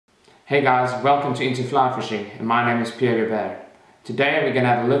Hey guys, welcome to Into Fly Fishing, and my name is Pierre Joubert. Today we're going to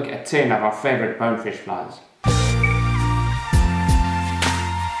have a look at 10 of our favorite bonefish flies.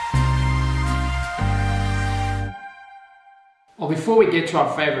 Well, before we get to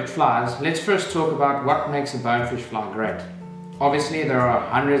our favorite flies, let's first talk about what makes a bonefish fly great. Obviously there are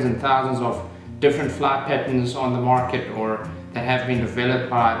hundreds and thousands of different fly patterns on the market or that have been developed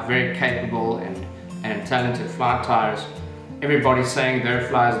by very capable and talented fly tyers. Everybody's saying their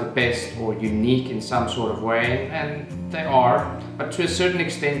fly is the best or unique in some sort of way, and they are, but to a certain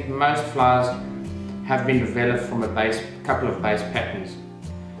extent most flies have been developed from a couple of base patterns.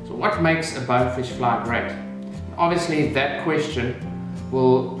 So what makes a bonefish fly great? Obviously that question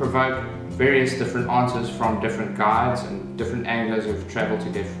will provoke various different answers from different guides and different anglers who've traveled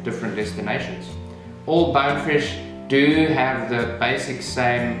to different destinations. All bonefish do have the basic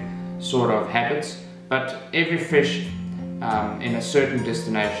same sort of habits, but every fish in a certain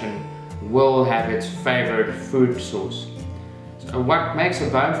destination will have its favorite food source. So what makes a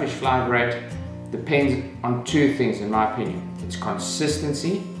bonefish fly great depends on two things in my opinion. It's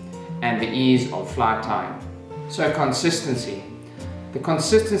consistency and the ease of fly tying. So consistency. The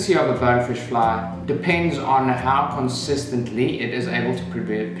consistency of a bonefish fly depends on how consistently it is able to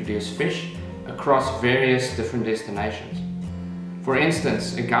produce fish across various different destinations. For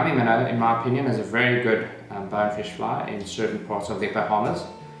instance, a gummy minnow, in my opinion, is a very good bonefish fly in certain parts of the Bahamas,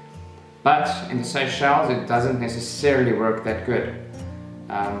 but in the Seychelles it doesn't necessarily work that good.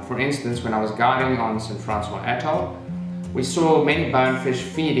 For instance, when I was guiding on St. Francois Atoll, we saw many bonefish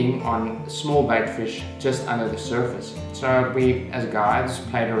feeding on small bait fish just under the surface. So we, as guides,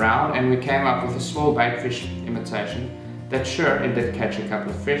 played around and we came up with a small bait fish imitation that, sure, it did catch a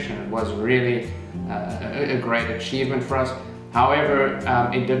couple of fish and it was really a great achievement for us. However,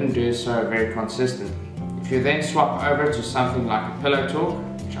 it didn't do so very consistently. If you then swap over to something like a pillow talk,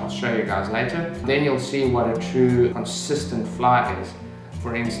 which I'll show you guys later, then you'll see what a true consistent fly is.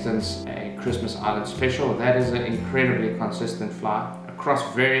 For instance, a Christmas Island special, that is an incredibly consistent fly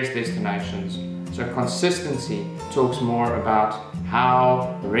across various destinations. So consistency talks more about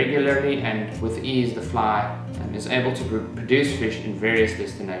how regularly and with ease the fly is able to produce fish in various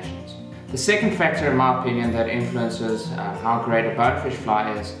destinations. The second factor in my opinion that influences how great a bonefish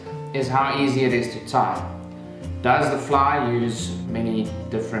fly is how easy it is to tie. Does the fly use many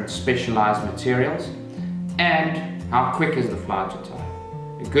different specialized materials, and how quick is the fly to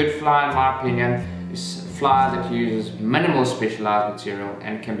tie? A good fly in my opinion is a fly that uses minimal specialized material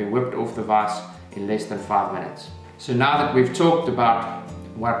and can be whipped off the vise in less than 5 minutes. So now that we've talked about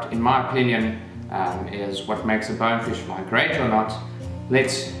what in my opinion is what makes a bonefish fly great or not,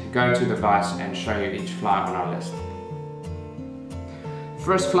 let's go to the vise and show you each fly on our list.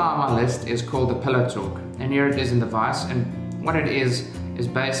 First fly on my list is called the pillow talk, and here it is in the vise, and what it is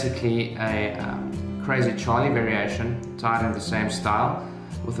basically a Crazy Charlie variation tied in the same style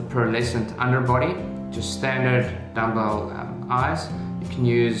with a pearlescent underbody, just standard dumbbell eyes. You can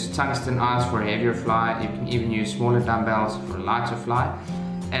use tungsten eyes for a heavier fly, you can even use smaller dumbbells for a lighter fly,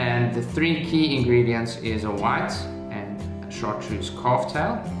 and the three key ingredients is a white and a chartreuse calf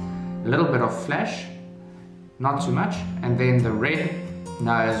tail, a little bit of flash, not too much, and then the red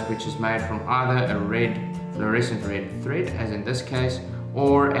nose, which is made from either a red fluorescent red thread, as in this case,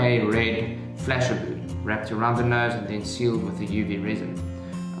 or a red flasher bead wrapped around the nose and then sealed with the UV resin.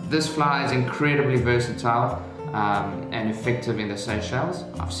 This fly is incredibly versatile and effective in the Seychelles.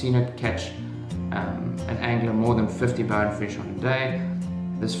 I've seen it catch an angler more than 50 bonefish on a day.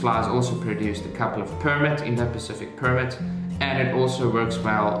 This fly has also produced a couple of permit, Indo-Pacific permit, and it also works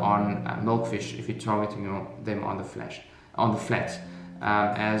well on milkfish if you're targeting them on the flats.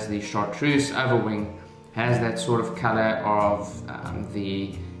 As the chartreuse overwing has that sort of color of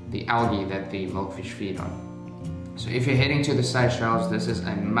the algae that the milkfish feed on. So if you're heading to the Seychelles, this is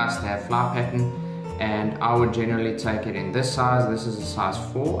a must-have fly pattern, and I would generally take it in this size. This is a size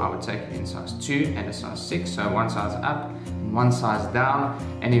 4, I would take it in size 2 and a size 6, so one size up and one size down,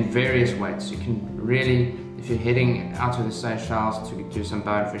 and in various weights. You can really, if you're heading out to the Seychelles to do some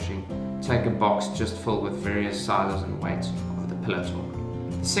bone fishing, take a box just filled with various sizes and weights of the pillow talk.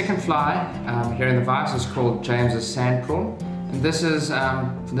 The second fly here in the vise is called James's Sand Prawn, and this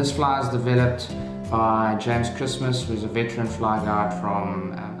fly is developed by James Christmas, who's a veteran fly guide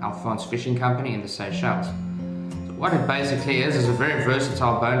from Avalon Fishing Company in the Seychelles. So what it basically is a very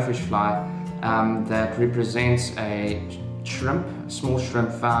versatile bonefish fly that represents a shrimp, a small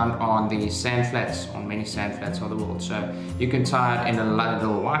shrimp found on the sand flats, on many sand flats of the world. So you can tie it in a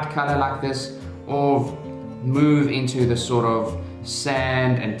little white color like this, or move into the sort of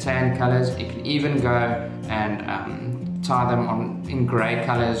sand and tan colors. You can even go and tie them on in grey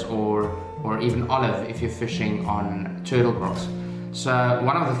colours or even olive if you're fishing on turtle grass. So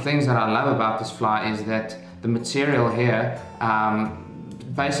one of the things that I love about this fly is that the material here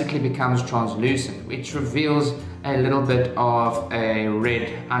basically becomes translucent, which reveals a little bit of a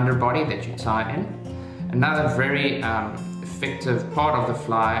red underbody that you tie in. Another very effective part of the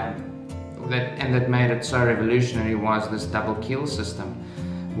fly that made it so revolutionary was this double keel system,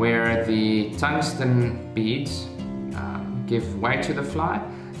 where the tungsten beads give weight to the fly,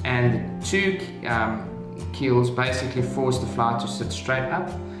 and two keels basically force the fly to sit straight up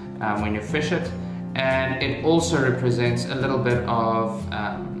when you fish it. And it also represents a little bit of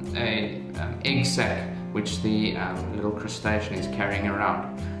an egg sac which the little crustacean is carrying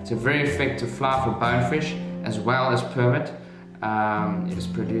around. It's a very effective fly for bonefish as well as permit. It has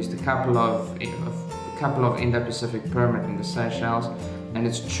produced a couple of Indo-Pacific permit in the Seychelles, and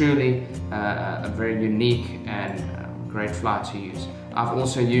it's truly a very unique and great fly to use. I've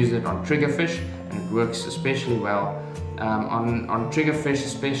also used it on triggerfish, and it works especially well. On triggerfish,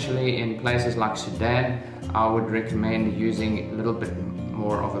 especially in places like Sudan, I would recommend using a little bit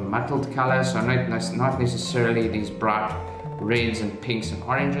more of a mottled color, so not necessarily these bright reds and pinks and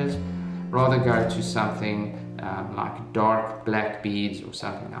oranges. Rather go to something like dark black beads or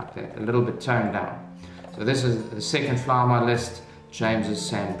something like that, a little bit toned down. So this is the second fly on my list, James's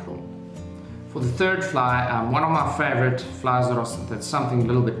sand prawn. For the third fly, one of my favorite flies that's something a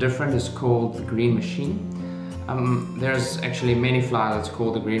little bit different is called the green machine. There's actually many flies that's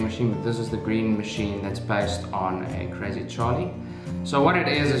called the green machine, but this is the green machine that's based on a Crazy Charlie. So what it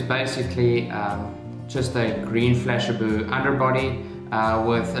is basically just a green flashaboo underbody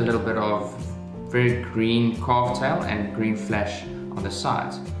with a little bit of very green calf tail and green flash on the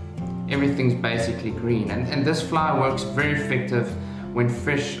sides. Everything's basically green, and this fly works very effective when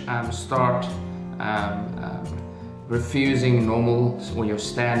fish start refusing normal or your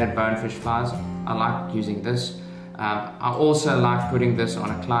standard bonefish flies. I like using this. I also like putting this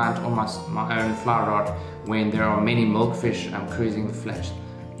on a client or my own fly rod when there are many milkfish cruising the flesh.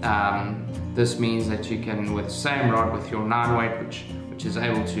 This means that you can, with the same rod, with your 9 weight, which is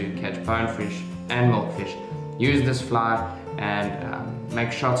able to catch bonefish and milkfish, use this fly and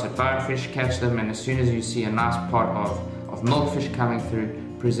make shots at bonefish, catch them, and as soon as you see a nice pot of milkfish coming through,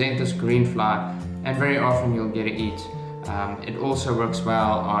 present this green fly, and very often you'll get to eat. It also works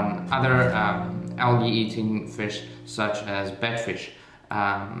well on other algae eating fish such as batfish.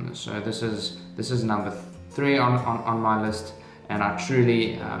 So this is number 3 on my list, and I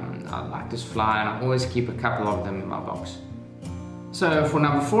truly I like this fly, and I always keep a couple of them in my box. So for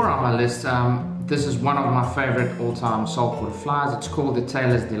number 4 on my list, this is one of my favorite all-time saltwater flies. It's called the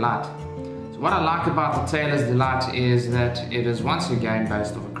Tailor's Delight. So what I like about the Tailor's Delight is that it is once again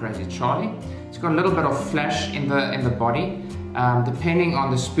based off a Crazy Charlie. It's got a little bit of flash in the body. Depending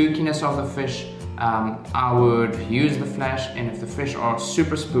on the spookiness of the fish, I would use the flash, and if the fish are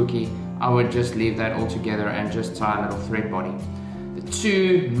super spooky, I would just leave that all together and just tie a little thread body. The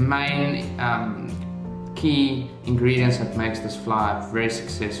two main key ingredients that makes this fly very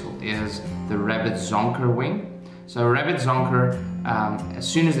successful is the rabbit zonker wing. So rabbit zonker, as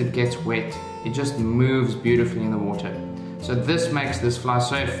soon as it gets wet, it just moves beautifully in the water. So this makes this fly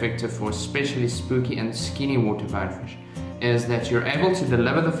so effective for especially spooky and skinny water bonefish, is that you're able to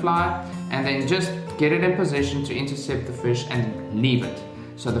deliver the fly and then just get it in position to intercept the fish and leave it.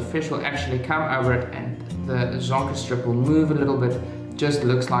 So the fish will actually come over it, and the zonker strip will move a little bit. Just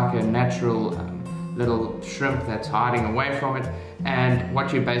looks like a natural little shrimp that's hiding away from it, and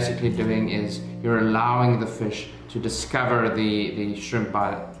what you're basically doing is you're allowing the fish to discover the shrimp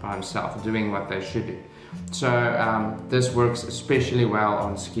by himself, doing what they should do. So this works especially well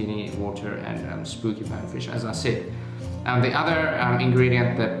on skinny water and spooky bonefish, as I said. The other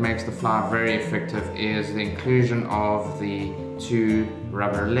ingredient that makes the fly very effective is the inclusion of the 2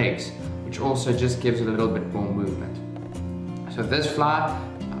 rubber legs, which also just gives it a little bit more movement. So this fly,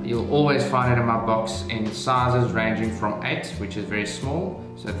 you'll always find it in my box in sizes ranging from 8, which is very small,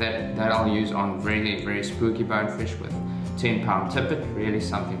 so that I'll use on very, very spooky bonefish with 10-pound tippet, really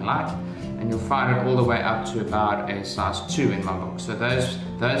something light, and you'll find it all the way up to about a size 2 in my box. So those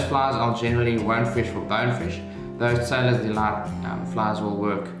flies I'll generally won't fish for bonefish. Those Tailor's Delight flies will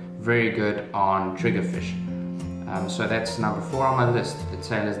work very good on triggerfish. So that's number 4 on my list, the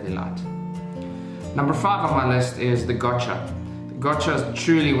Tailor's Delight. Number 5 on my list is the gotcha. The gotcha is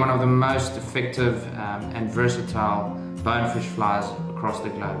truly one of the most effective and versatile bonefish flies across the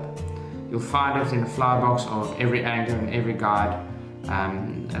globe. You'll find it in the fly box of every angler and every guide,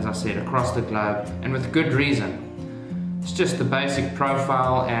 as I said, across the globe, and with good reason. It's just the basic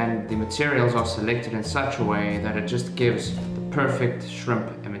profile, and the materials are selected in such a way that it just gives the perfect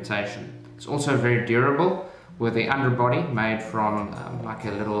shrimp imitation. It's also very durable, with the underbody made from like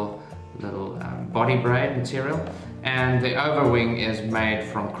a little body braid material, and the overwing is made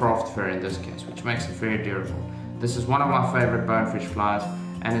from craft fur in this case, which makes it very durable. This is one of my favorite bonefish flies,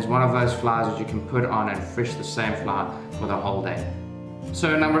 and is one of those flies that you can put on and fish the same fly for the whole day.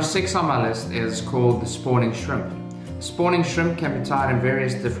 So number 6 on my list is called the spawning shrimp. Spawning shrimp can be tied in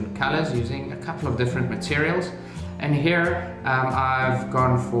various different colors using a couple of different materials. And here I've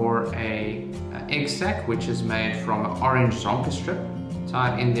gone for an egg sac, which is made from an orange zonker strip,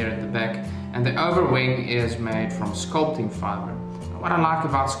 tied in there at the back. And the overwing is made from sculpting fiber. What I like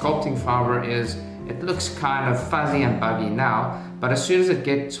about sculpting fiber is it looks kind of fuzzy and buggy now, but as soon as it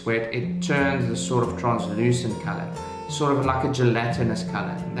gets wet, it turns a sort of translucent color, sort of like a gelatinous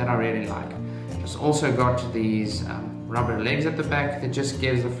color, that I really like. It's also got these rubber legs at the back that just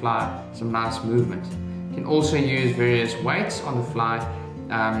gives the fly some nice movement. You can also use various weights on the fly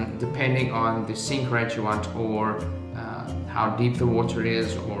depending on the sink rate you want, or how deep the water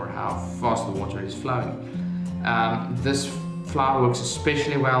is, or how fast the water is flowing. This fly works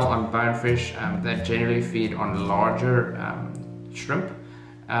especially well on bonefish that generally feed on larger shrimp,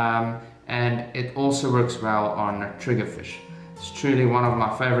 and it also works well on triggerfish. It's truly one of my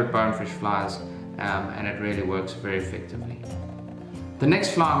favorite bonefish flies, and it really works very effectively. The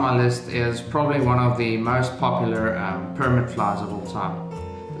next fly on my list is probably one of the most popular permit flies of all time.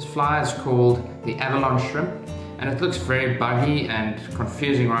 This fly is called the Avalon Shrimp, and it looks very buggy and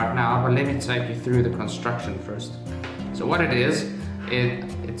confusing right now, but let me take you through the construction first. So what it is,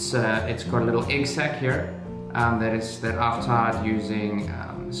 it's got a little egg sac here that I've tied using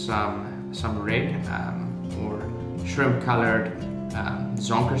some red or shrimp colored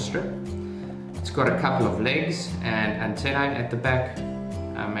zonker strip. It's got a couple of legs and antennae at the back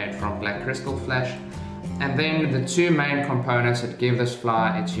made from black crystal flash. And then the two main components that give this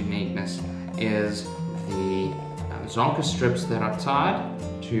fly its uniqueness is the zonker strips that are tied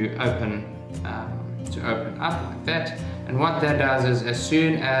to open up like that. And what that does is, as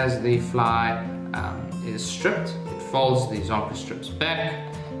soon as the fly is stripped, it folds the zonker strips back,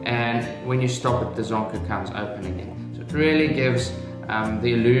 and when you stop it, the zonker comes open again. So it really gives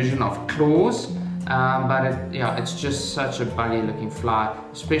the illusion of claws, but it's just such a buggy looking fly,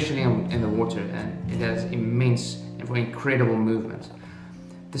 especially in the water, and it has immense and incredible movement.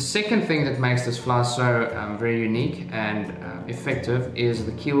 The second thing that makes this fly so very unique and effective is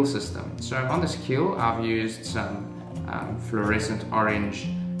the keel system. So on this keel I've used some fluorescent orange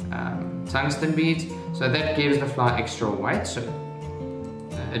tungsten beads, so that gives the fly extra weight, so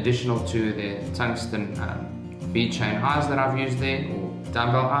additional to the tungsten bead chain eyes that I've used there, or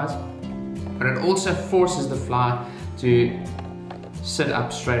dumbbell eyes. But it also forces the fly to sit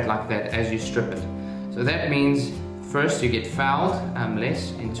up straight like that as you strip it. So that means first you get fouled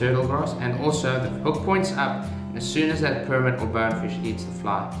less in turtle grass, and also the hook points up, and as soon as that permit or bonefish eats the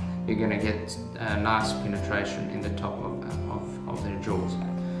fly, you're going to get a nice penetration in the top of their jaws.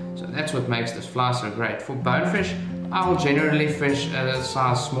 So that's what makes this fly so great. For bonefish, I will generally fish a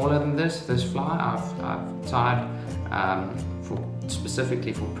size smaller than this fly. I've tied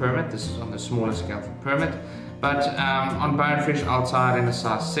specifically for permit. This is on the smaller scale for permit, but on bonefish I'll tie it in a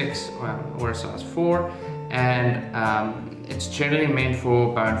size 6 or a size 4, and it's generally meant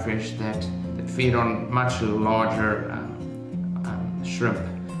for bonefish that feed on much larger shrimp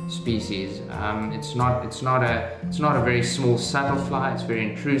species. It's not a very small subtle fly. It's very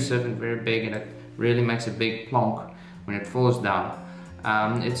intrusive and very big, and it really makes a big plonk when it falls down.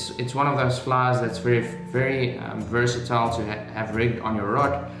 It's one of those flies that's very versatile to have rigged on your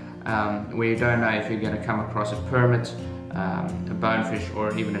rod, where you don't know if you're going to come across a permit, a bonefish,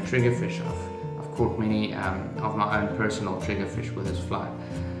 or even a triggerfish. I've caught many of my own personal triggerfish with this fly.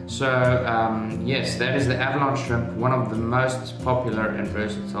 So yes, that is the Avalon Shrimp, one of the most popular and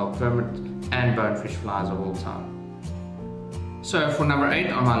versatile permit and bonefish flies of all time. So for number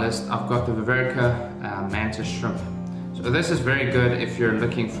 8 on my list, I've got the Viverrica Mantis Shrimp. So this is very good if you're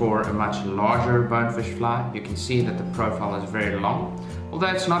looking for a much larger bonefish fly. You can see that the profile is very long. Although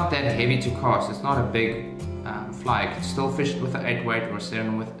it's not that heavy to cast, it's not a big fly. You can still fish it with an 8 weight or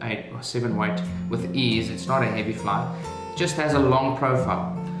 7 weight with ease. It's not a heavy fly. It just has a long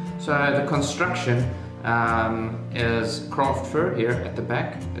profile. So the construction is craft fur here at the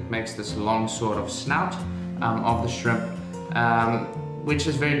back that makes this long sort of snout of the shrimp, which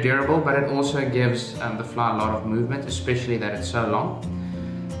is very durable, but it also gives the fly a lot of movement, especially that it's so long.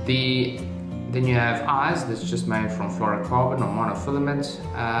 Then you have eyes that's just made from fluorocarbon or monofilament,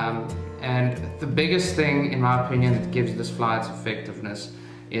 And the biggest thing, in my opinion, that gives this fly its effectiveness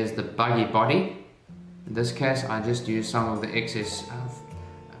is the buggy body. In this case, I just used some of the excess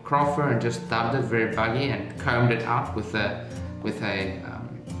craft fur and just dubbed it very buggy and combed it out with a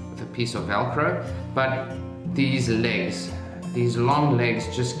piece of Velcro. But these legs, these long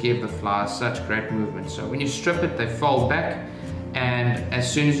legs, just give the fly such great movement. So when you strip it, they fold back, and as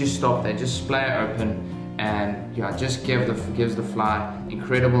soon as you stop, they just splay open, and yeah, just gives the fly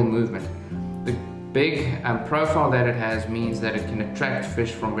incredible movement. The big profile that it has means that it can attract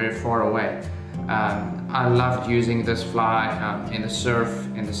fish from very far away. I loved using this fly in the surf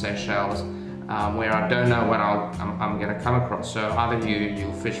in the Seychelles, where I don't know what I'm going to come across. So either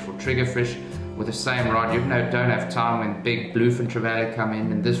you'll fish for triggerfish with the same rod. You don't have time when big bluefin trevally come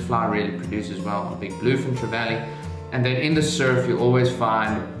in, and this fly really produces well on big bluefin trevally. And then in the surf you always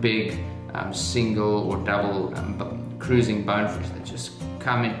find big single or double cruising bonefish that just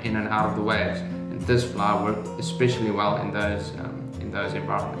come in and out of the waves. And this fly worked especially well in those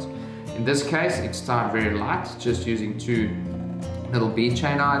environments. In this case, it's tied very light, just using 2 little bead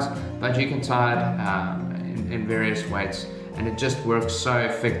chain eyes, but you can tie it in various weights, and it just works so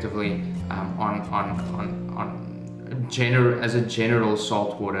effectively as a general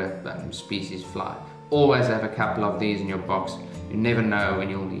saltwater species fly. Always have a couple of these in your box. You never know when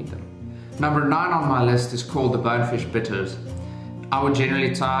you'll need them. Number 9 on my list is called the Bonefish Bitters. I would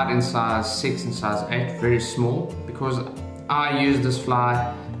generally tie it in size 6 and size 8, very small, because I use this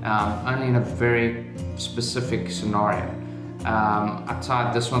fly only in a very specific scenario. I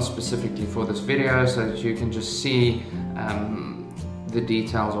tied this one specifically for this video so that you can just see the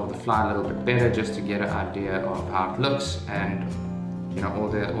details of the fly a little bit better, just to get an idea of how it looks and all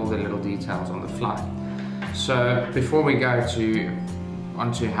the little details on the fly. So before we go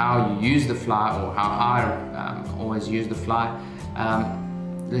onto how you use the fly, or how I always use the fly,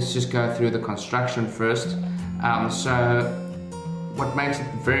 let's just go through the construction first. So what makes it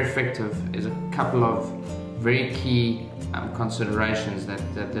very effective is a couple of very key considerations that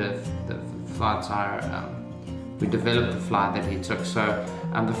the fly tyer who developed the fly that he took. So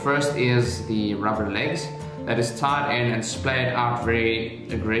the first is the rubber legs that is tied in and splayed out very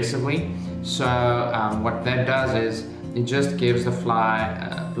aggressively. So what that does is it just gives the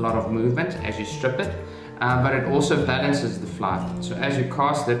fly a lot of movement as you strip it, but it also balances the fly. So as you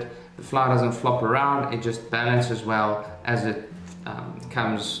cast it, the fly doesn't flop around, it just balances well as it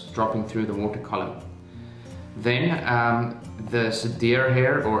comes dropping through the water column. Then this deer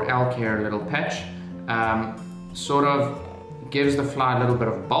hair or elk hair little patch sort of gives the fly a little bit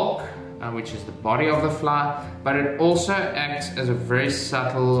of bulk, which is the body of the fly, but it also acts as a very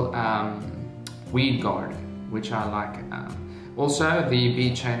subtle weed guard, which I like. Also, the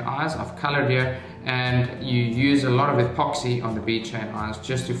bead chain eyes I've colored here, and you use a lot of epoxy on the bead chain eyes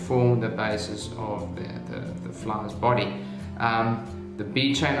just to form the basis of the fly's body. The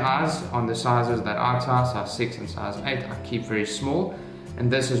bead chain eyes on the sizes that I tie, size 6 and size 8, I keep very small,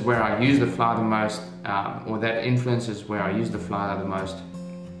 and this is where I use the fly the most, or that influences where I use the fly the most.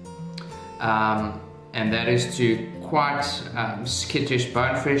 And that is to quite skittish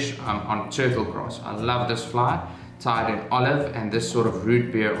bonefish on turtle grass. I love this fly, tied in olive and this sort of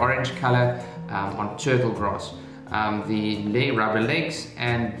root beer orange color on turtle grass. The rubber legs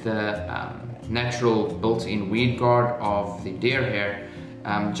and the natural built-in weed guard of the deer hair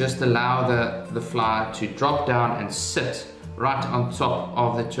just allow the fly to drop down and sit right on top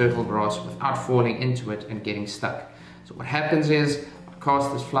of the turtle grass without falling into it and getting stuck. So what happens is, I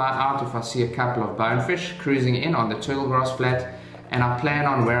cast this fly out if I see a couple of bonefish cruising in on the turtle grass flat, and I plan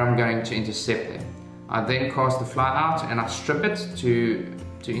on where I'm going to intercept them. I then cast the fly out and I strip it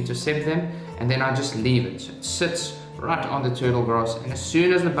to intercept them, and then I just leave it. So it sits right on the turtle grass, and as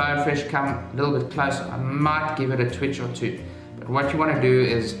soon as the bonefish come a little bit closer, I might give it a twitch or two. But what you want to do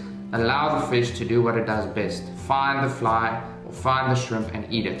is allow the fish to do what it does best, find the fly or find the shrimp and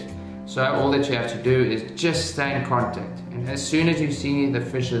eat it. So all that you have to do is just stay in contact, and as soon as you see the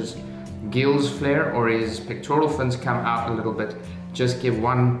fish's gills flare or his pectoral fins come out a little bit, just give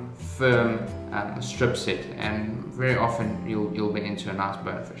one firm strip set, and very often you'll be into a nice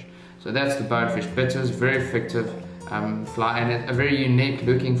bonefish. So that's the Bonefish Bitters, very effective fly, and a very unique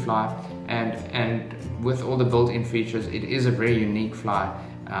looking fly, and with all the built-in features, it is a very unique fly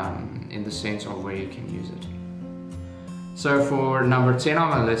in the sense of where you can use it. So for number 10 on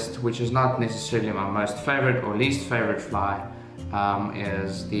my list, which is not necessarily my most favorite or least favorite fly,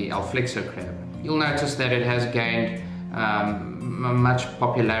 is the Alphlexo Crab. You'll notice that it has gained much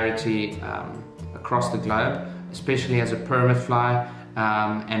popularity across the globe, especially as a permit fly.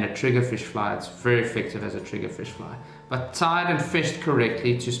 and a triggerfish fly. It's very effective as a triggerfish fly. But tied and fished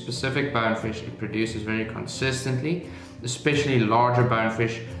correctly to specific bonefish, it produces very consistently, especially larger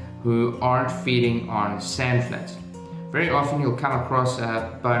bonefish who aren't feeding on sand flats. Very often you'll come across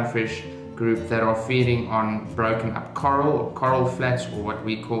a bonefish group that are feeding on broken up coral or coral flats, or what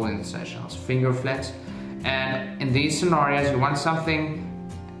we call in the Seychelles finger flats. And in these scenarios you want something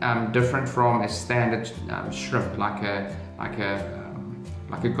different from a standard shrimp, like a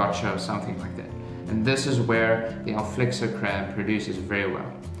gotcha or something like that. And this is where the Alphlexo crab produces very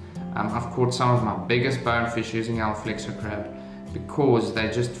well. I've caught some of my biggest bonefish using Alphlexo crab because they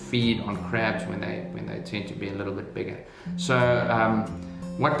just feed on crabs when they tend to be a little bit bigger. So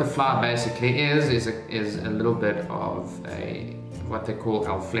what the fly basically is a little bit of what they call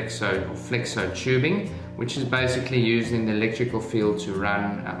Alphlexo or flexo tubing, which is basically used in the electrical field to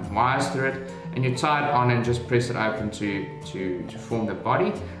run wires through it, and you tie it on and just press it open to form the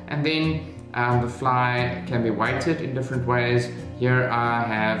body. And then the fly can be weighted in different ways. Here I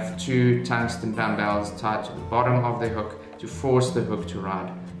have 2 tungsten dumbbells tied to the bottom of the hook to force the hook to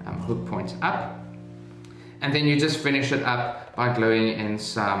ride hook points up. And then you just finish it up by gluing in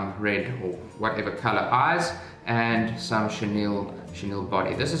some red or whatever color eyes and some chenille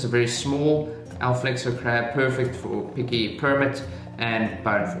body. This is a very small Alphlexo crab, perfect for picky permit and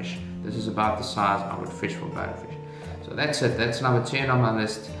bonefish. This is about the size I would fish for bonefish. So that's it. That's number 10 on my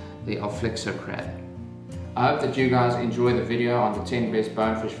list, the Alphlexo crab. I hope that you guys enjoyed the video on the 10 best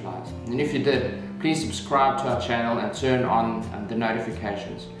bonefish flies. And if you did, please subscribe to our channel and turn on the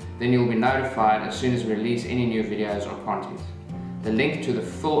notifications. Then you'll be notified as soon as we release any new videos or content. The link to the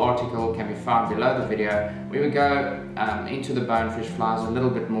full article can be found below the video, where we go into the bonefish flies a little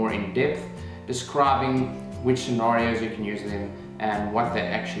bit more in depth, describing which scenarios you can use them and what they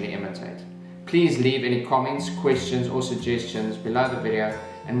actually imitate. Please leave any comments, questions or suggestions below the video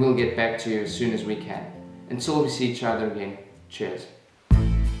and we'll get back to you as soon as we can. Until we see each other again, cheers.